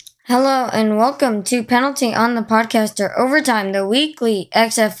Hello and welcome to Penalty on the Podcast or Overtime, the weekly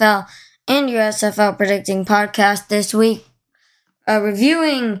XFL and USFL predicting podcast this week.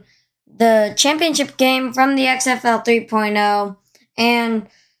 Reviewing the championship game from the XFL 3.0 and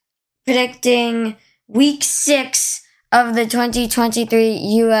predicting week 6 of the 2023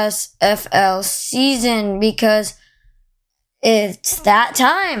 USFL season because it's that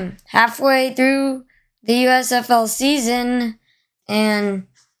time, halfway through the USFL season, and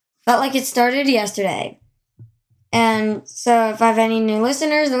felt like it started yesterday. And so if I have any new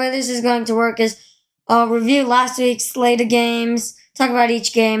listeners, the way this is going to work is I'll review last week's slate of games, talk about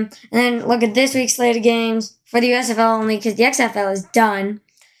each game, and then look at this week's slate of games for the USFL only because the XFL is done,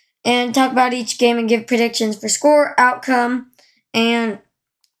 and talk about each game and give predictions for score, outcome, and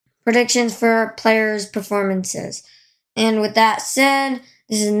predictions for players' performances. And with that said,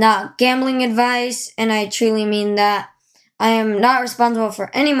 this is not gambling advice, and I truly mean that. I am not responsible for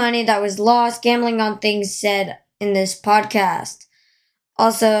any money that was lost gambling on things said in this podcast.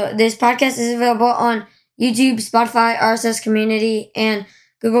 Also, this podcast is available on YouTube, Spotify, RSS Community, and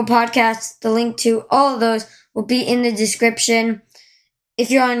Google Podcasts. The link to all of those will be in the description.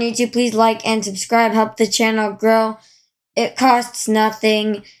 If you're on YouTube, please like and subscribe. Help the channel grow. It costs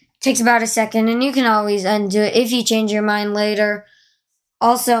nothing. It takes about a second, and you can always undo it if you change your mind later.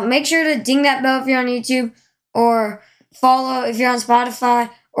 Also, make sure to ding that bell if you're on YouTube, or follow if you're on Spotify,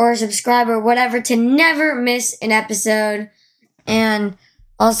 or subscribe or whatever to never miss an episode. And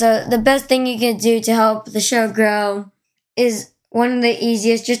also, the best thing you can do to help the show grow is one of the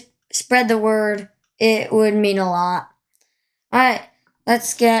easiest. Just spread the word. It would mean a lot. Alright,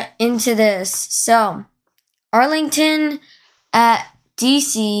 let's get into this. So, Arlington at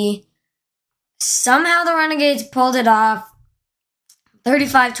DC. Somehow the Renegades pulled it off.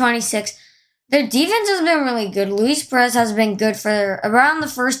 35-26. Their defense has been really good. Luis Perez has been good for around the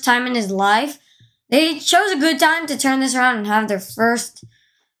first time in his life. They chose a good time to turn this around and have their first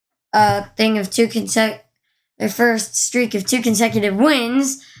their first streak of 2 consecutive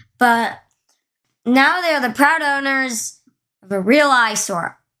wins. But now they are the proud owners of a real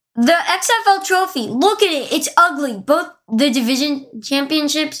eyesore. The XFL trophy, look at it. It's ugly. Both the division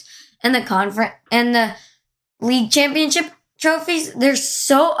championships and the conference and the league championship trophies, they're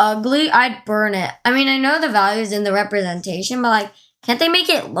so ugly, I'd burn it. I mean, I know the value is in the representation, but can't they make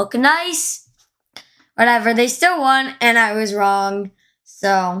it look nice? Whatever, they still won, and I was wrong.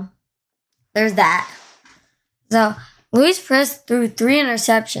 So, there's that. So, Luis Perez threw 3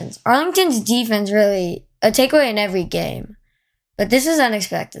 interceptions. Arlington's defense really a takeaway in every game. But this was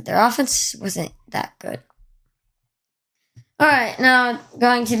unexpected. Their offense wasn't that good. Alright, now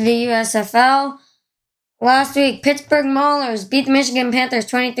going to the USFL. Last week, Pittsburgh Maulers beat the Michigan Panthers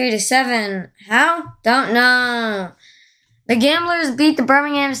 23-7. How? Don't know. The Gamblers beat the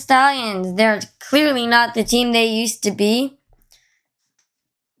Birmingham Stallions. They're clearly not the team they used to be.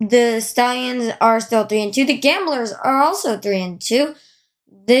 The Stallions are still 3-2. The Gamblers are also 3-2.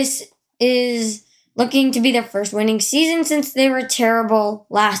 This is looking to be their first winning season since they were terrible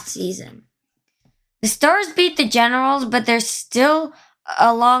last season. The Stars beat the Generals, but they're still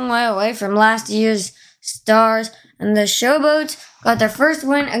a long way away from last year's Stars, and the Showboats got their first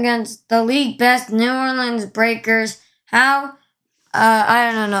win against the league best New Orleans Breakers. How?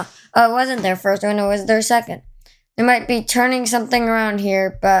 I don't know. It wasn't their first win, it was their second. They might be turning something around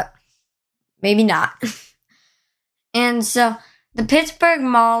here, but maybe not. And so, the Pittsburgh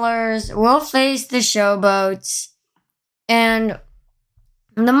Maulers will face the Showboats, and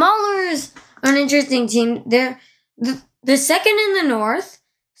the Maulers are an interesting team. They're the second in the North,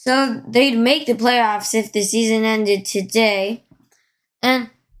 so they'd make the playoffs if the season ended today.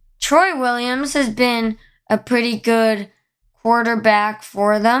 And Troy Williams has been a pretty good quarterback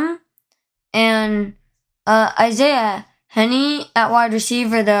for them. And Isaiah Henney at wide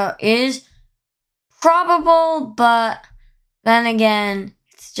receiver, though, is probable, but then again,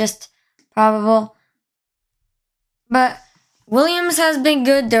 it's just probable. But Williams has been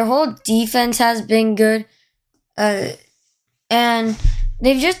good. Their whole defense has been good. And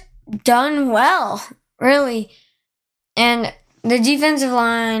they've just done well, really. And the defensive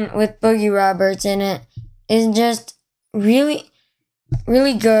line with Boogie Roberts in it is just really,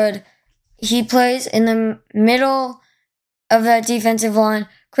 really good. He plays in the middle of that defensive line.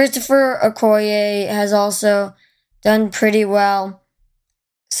 Christopher Okoye has also done pretty well.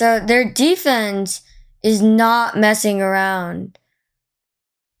 So their defense is not messing around.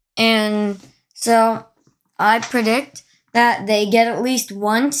 And so I predict that they get at least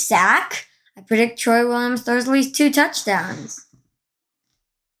 1 sack. I predict Troy Williams throws at least 2 touchdowns.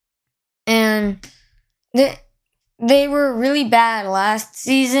 And they were really bad last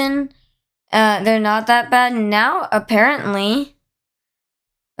season. They're not that bad now, apparently.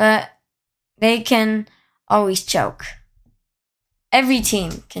 But they can always choke. Every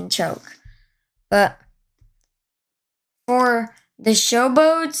team can choke. But for the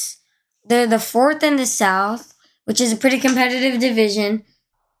Showboats, they're the 4th in the South, which is a pretty competitive division.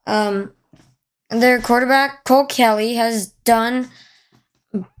 Their quarterback, Cole Kelly, has done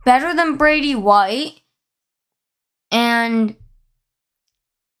better than Brady White. And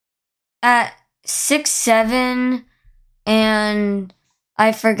at 6'7", and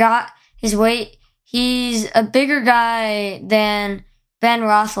I forgot his weight, he's a bigger guy than Ben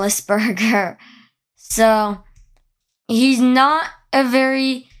Roethlisberger. So he's not a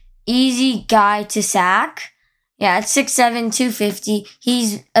very easy guy to sack. Yeah, at 6'7", 250,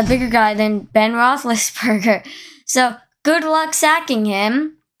 he's a bigger guy than Ben Roethlisberger. So good luck sacking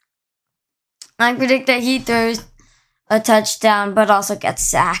him. I predict that he throws a touchdown, but also gets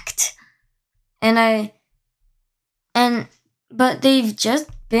sacked. But they've just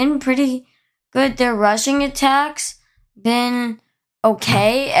been pretty good. Their rushing attacks been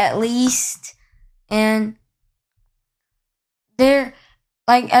okay, at least. And they're,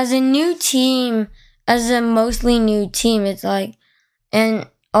 like, as a new team, as a mostly new team, it's like, and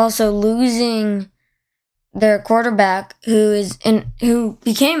also losing their quarterback who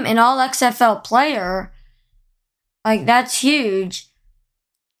became an all XFL player, like, that's huge.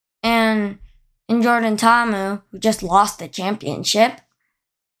 And Jordan Ta'amu, who just lost the championship.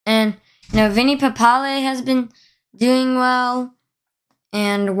 And, Vinny Papale has been doing well.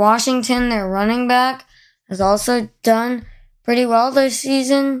 And Washington, their running back, has also done pretty well this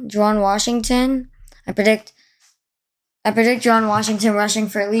season. Juwan Washington. I predict Juwan Washington rushing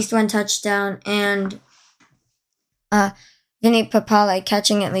for at least 1 touchdown and Vinny Papale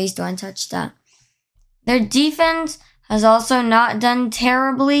catching at least 1 touchdown. Their defense has also not done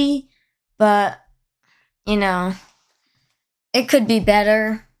terribly, but, it could be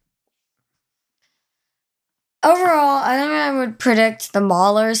better. Overall, I think I would predict the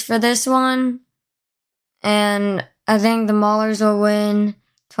Maulers for this one. And I think the Maulers will win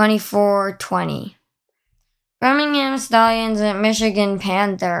 24-20. Birmingham Stallions at Michigan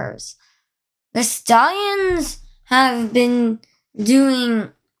Panthers. The Stallions have been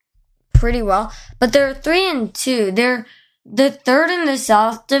doing pretty well, but they're 3-2. They're the 3rd in the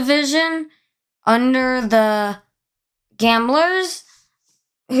South Division under the Gamblers,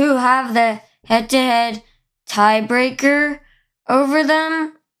 who have the head-to-head tiebreaker over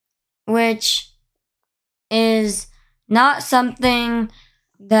them, which is not something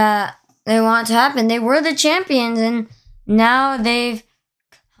that they want to happen. They were the champions, and now they've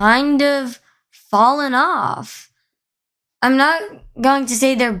kind of fallen off. I'm not going to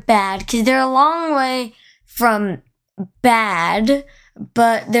say they're bad, because they're a long way from bad,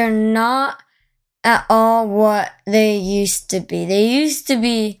 but they're not at all what they used to be. They used to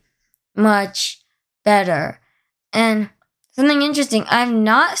be much better. And something interesting, I've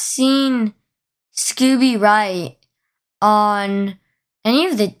not seen Scooby Wright on any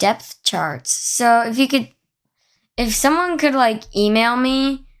of the depth charts. So if someone could email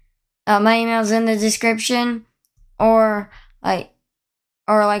me, my email's in the description, or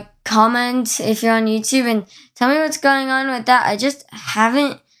comment if you're on YouTube and tell me what's going on with that. I just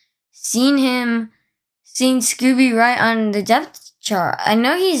haven't seen Scooby Wright on the depth chart. I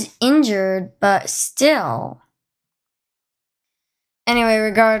know he's injured, but still. Anyway,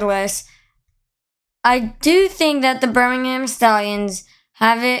 regardless, I do think that the Birmingham Stallions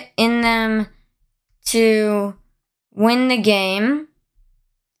have it in them to win the game.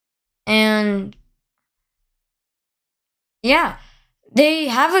 And yeah, they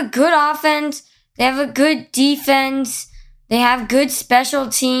have a good offense. They have a good defense. They have good special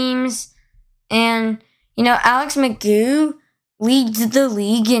teams. And, Alex McGough leads the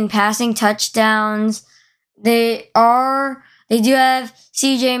league in passing touchdowns. They do have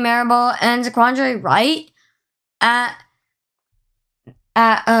CJ Marable and Zaquandre Wright at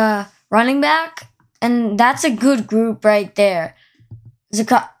running back. And that's a good group right there.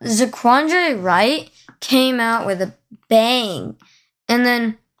 Zaquandre Wright came out with a bang. And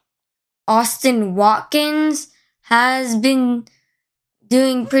then Austin Watkins has been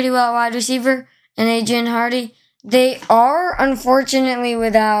doing pretty well, wide receiver, and Adrian Hardy. They are unfortunately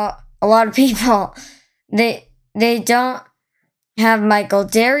without a lot of people. They don't have Michael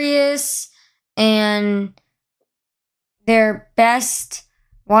Darius, and their best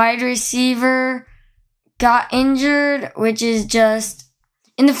wide receiver got injured, which is just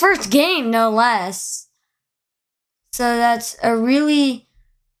in the first game, no less. So that's a really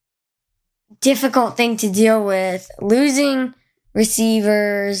difficult thing to deal with. Losing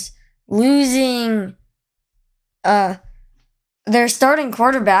receivers, losing their starting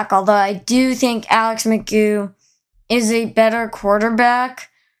quarterback, although I do think Alex McGough is a better quarterback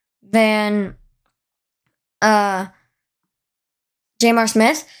than Jamar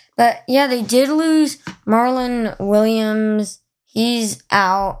Smith. But yeah, they did lose Marlon Williams. He's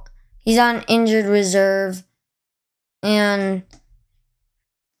out. He's on injured reserve. And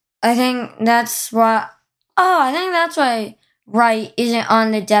I think that's why Wright isn't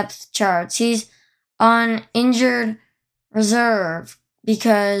on the depth charts. He's on injured reserve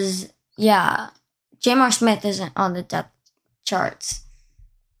because, yeah, Jamar Smith isn't on the depth charts.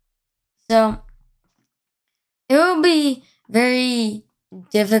 So it will be very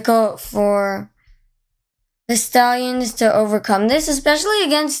difficult for the Stallions to overcome this, especially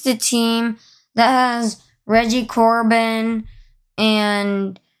against a team that has Reggie Corbin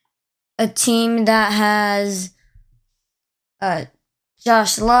and a team that has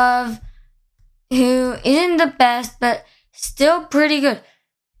Josh Love, who isn't the best, but still pretty good.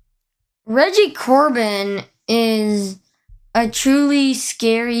 Reggie Corbin is a truly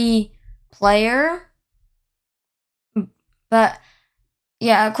scary player. But,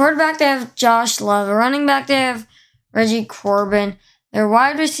 yeah, a quarterback, they have Josh Love. A running back, they have Reggie Corbin. Their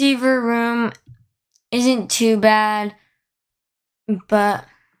wide receiver room isn't too bad.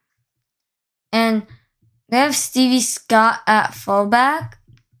 And they have Stevie Scott at fullback.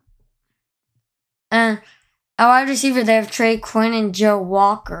 And at wide receiver, they have Trey Quinn and Joe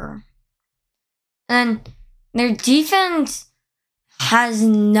Walker. And their defense has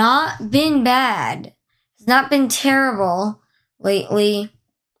not been bad. It's not been terrible lately.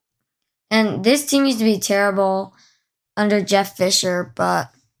 And this team used to be terrible under Jeff Fisher, but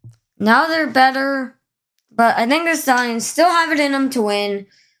now they're better. But I think the Stallions still have it in them to win.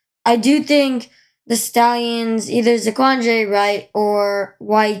 I do think the Stallions, either Zaquandre Wright or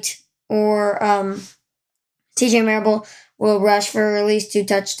White or CJ Marable, will rush for at least 2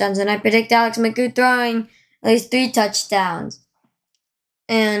 touchdowns. And I predict Alex McGough throwing at least 3 touchdowns.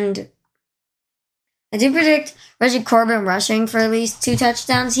 And I do predict Reggie Corbin rushing for at least 2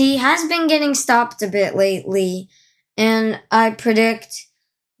 touchdowns. He has been getting stopped a bit lately. And I predict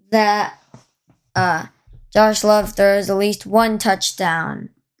that Josh Love throws at least 1 touchdown.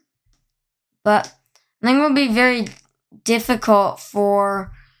 But I think it will be very difficult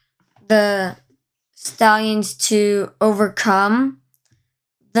for the Stallions to overcome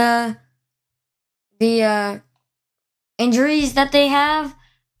the injuries that they have.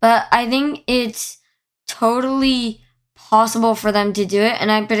 But I think it's totally possible for them to do it.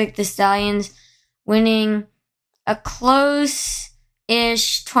 And I predict the Stallions winning a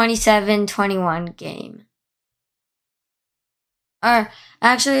close-ish 27-21 game. Or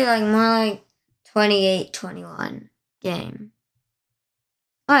actually, more like 28-21 game.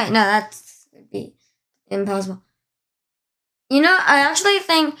 Alright, no, that would be impossible. I actually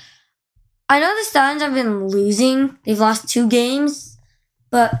think, I know the Stallions have been losing. They've lost 2 games.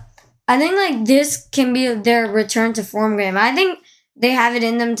 But I think, this can be their return to form game. I think they have it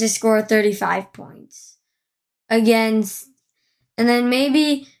in them to score 35 points against, and then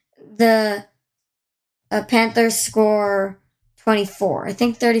maybe the Panthers score 24. I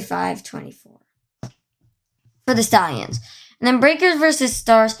think 35-24 for the Stallions. And then Breakers versus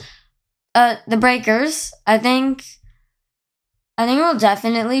Stars. The Breakers, I think it will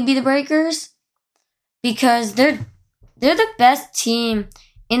definitely be the Breakers because they're the best team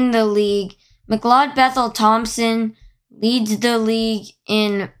in the league. McLeod Bethel Thompson leads the league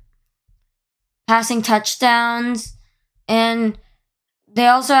in passing touchdowns. And they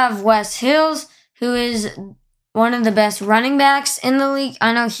also have Wes Hills, who is one of the best running backs in the league.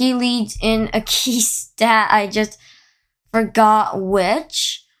 I know he leads in a key stat. I just forgot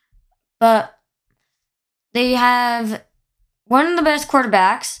which. But they have one of the best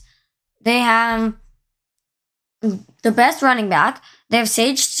quarterbacks. They have the best running back. They have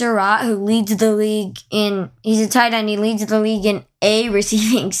Sage Surratt, who leads the league in, he's a tight end, he leads the league in a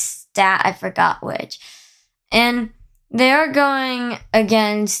receiving stat, I forgot which. And they are going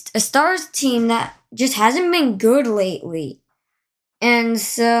against a Stars team that just hasn't been good lately. And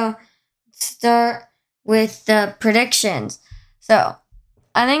so, start with the predictions. So,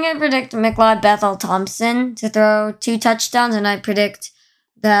 I think I predict McLeod Bethel Thompson to throw 2 touchdowns, and I predict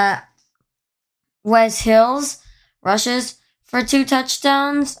that Wes Hills rushes for 2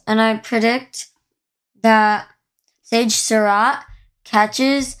 touchdowns, and I predict that Sage Surratt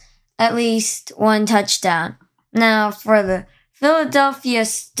catches at least 1 touchdown. Now, for the Philadelphia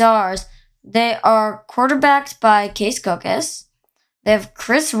Stars, they are quarterbacked by Case Cookus. They have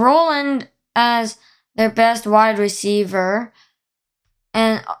Chris Rowland as their best wide receiver.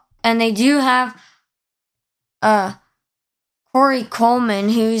 And they do have Corey Coleman,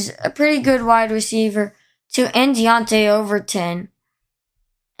 who's a pretty good wide receiver, too, and Deontay Overton.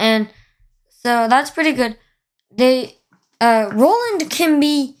 And so that's pretty good. Roland can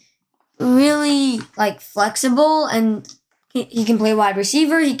be really flexible, and he can play wide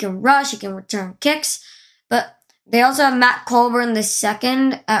receiver, he can rush, he can return kicks. But they also have Matt Colburn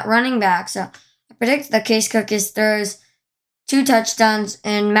II at running back. So I predict that Case Cookis throws 2 touchdowns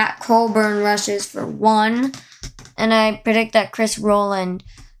and Matt Colburn rushes for 1. And I predict that Chris Rowland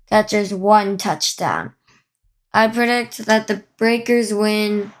catches 1 touchdown. I predict that the Breakers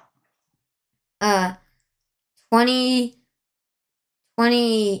win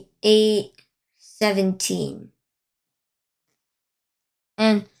 28-17.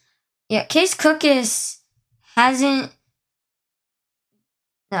 And yeah, Case Cookis hasn't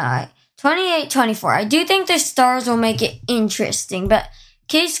 28-24. I do think the Stars will make it interesting, but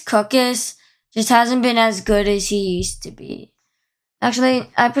Case Cookis just hasn't been as good as he used to be.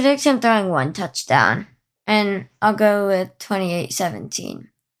 Actually, I predict him throwing 1 touchdown, and I'll go with 28-17.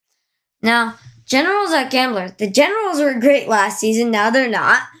 Now, Generals at Gamblers. The Generals were great last season, now they're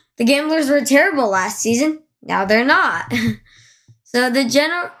not. The Gamblers were terrible last season, now they're not. So the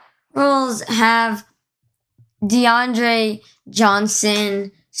Generals have DeAndre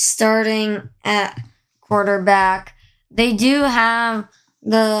Johnson starting at quarterback. They do have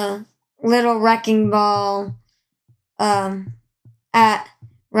the little wrecking ball at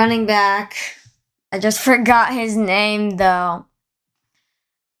running back. I just forgot his name, though.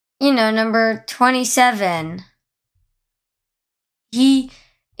 Number 27. He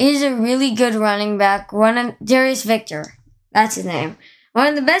is a really good running back. Darius Victor. That's his name. One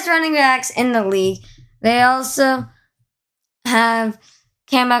of the best running backs in the league. They also have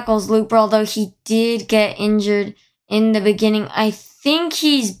Cam Eccles-Looper, although he did get injured in the beginning. I think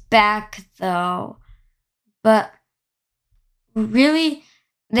he's back, though. But really,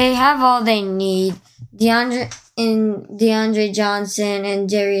 they have all they need. DeAndre Johnson and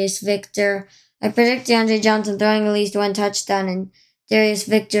Darius Victor. I predict DeAndre Johnson throwing at least 1 touchdown and Darius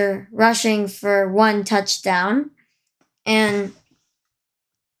Victor rushing for 1 touchdown. And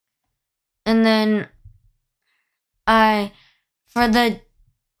then for the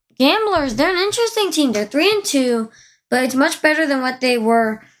Gamblers, they're an interesting team. They're 3-2, but it's much better than what they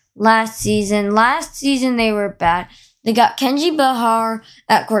were last season. Last season, they were bad. They got Kenji Bahar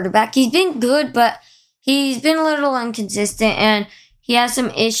at quarterback. He's been good, but he's been a little inconsistent, and he has some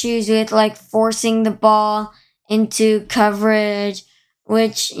issues with, forcing the ball into coverage,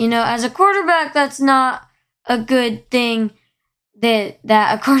 which, as a quarterback, that's not a good thing that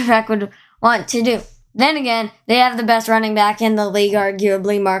a quarterback would want to do. Then again, they have the best running back in the league,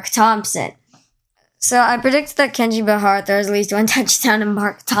 arguably Mark Thompson. So I predict that Kenji Bahar throws at least 1 touchdown and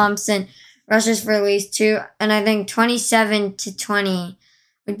Mark Thompson rushes for at least 2. And I think 27-20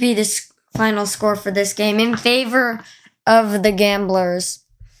 would be the final score for this game in favor of the Gamblers.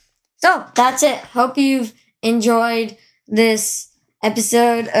 So that's it. Hope you've enjoyed this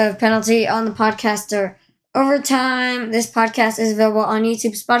episode of Penalty on the Podcaster Overtime. This podcast is available on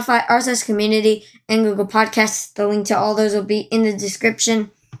YouTube, Spotify, RSS Community, and Google Podcasts. The link to all those will be in the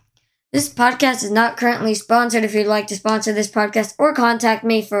description. This podcast is not currently sponsored. If you'd like to sponsor this podcast or contact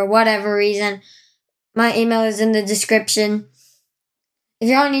me for whatever reason, my email is in the description. If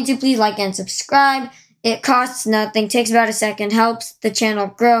you're on YouTube, please like and subscribe. It costs nothing, takes about a second, helps the channel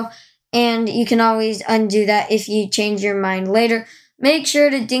grow, and you can always undo that if you change your mind later. Make sure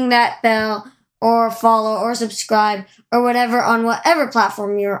to ding that bell or follow or subscribe or whatever on whatever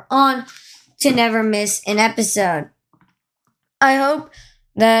platform you're on to never miss an episode. I hope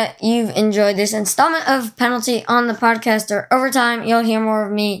that you've enjoyed this installment of Penalty on the Podcaster Overtime. You'll hear more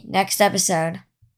of me next episode.